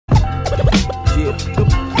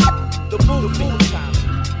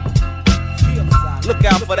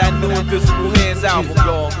new Invisible Hands album,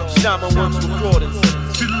 y'all. Shaman Works Recordings.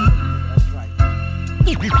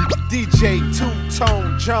 DJ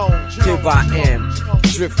Two-Tone Jones. Here I am,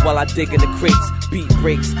 drift while I dig in the crates. Beat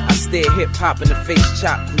breaks, I stare hip-hop in the face.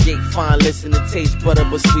 Chop, create fine listening taste. Butter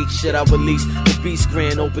but sweet, shit I release. The beast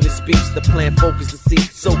grand, open the speech. The plan, focus the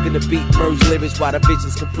seat. Soaking the beat, merge lyrics while the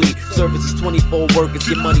vision's complete. Service is 24 workers,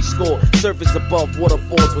 get money scored. Surface above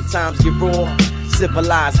waterfalls when times get raw.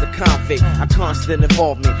 Civilized the convict, a constant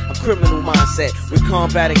involvement, a criminal mindset with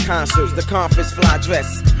combating concerts, the conference fly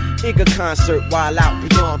dress. Eager concert, while out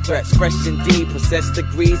beyond threats. Fresh indeed, possess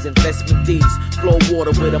degrees, investment deeds. Flow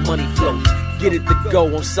water with a money flow. Get it to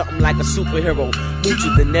go on something like a superhero.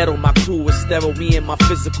 Mucho dinero, my crew is sterile. Me and my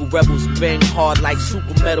physical rebels bang hard like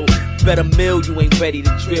super metal. Better mill, you ain't ready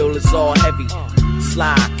to drill, it's all heavy.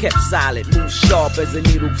 Slide, kept silent, move sharp as a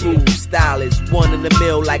needle groove. Style is one in the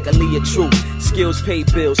mill like a Leah True. Skills pay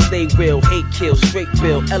bills, stay real, hate kills, straight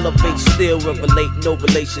bill. Elevate, still revelate, no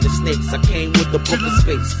relation to snakes. I came with the book of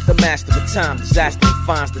space. The master of time, disaster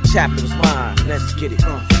finds the chapter was mine. Let's get it,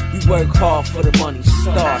 We work hard for the money,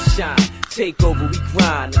 star shine. Take over, we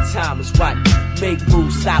grind, the time is right. Make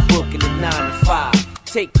moves, stop working the 9 to 5.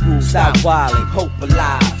 Take moves, stop wildin', hope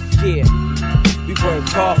alive. Yeah, we work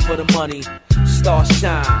hard for the money, star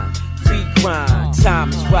shine. We grind, time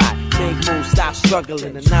is right. Make moves, stop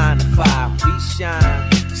struggling the 9 to 5. We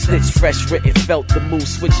shine. Stitch fresh written, felt the move,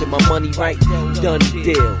 switching my money right. Done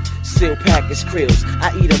deal. Still package krills.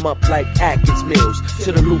 I eat them up like Atkins meals.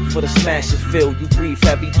 To the loop for the smash and fill. You breathe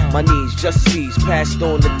heavy. My knees just seize. Passed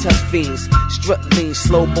on the tough fiends. Strut lean,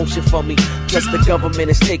 slow motion for me. Plus the government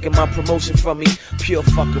is taking my promotion from me. Pure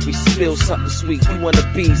fuckery, spill something sweet. You want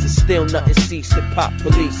the bees and still nothing cease. Hip hop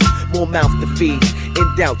police, more mouth to feed.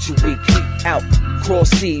 In doubt you weak. Out. Cross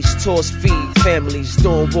seas, tours feed families,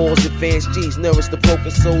 doing wars, advanced G's, nourish the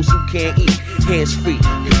broken souls who can't eat. Hands free,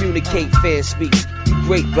 communicate, fan speaks. You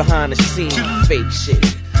great behind the scene, fake shit.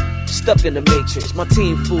 Stuck in the matrix, my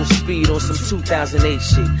team full speed on some 2008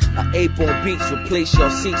 shit. I ape on beats, replace your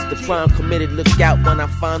seats. The crime committed, look out when I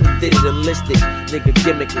finally did it enlisted. Nigga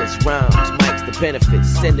gimmickless rhymes, mics the benefits.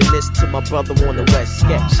 Sending this to my brother on the west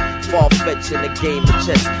sketch. Far fetch in the game of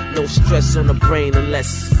chess, no stress on the brain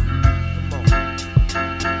unless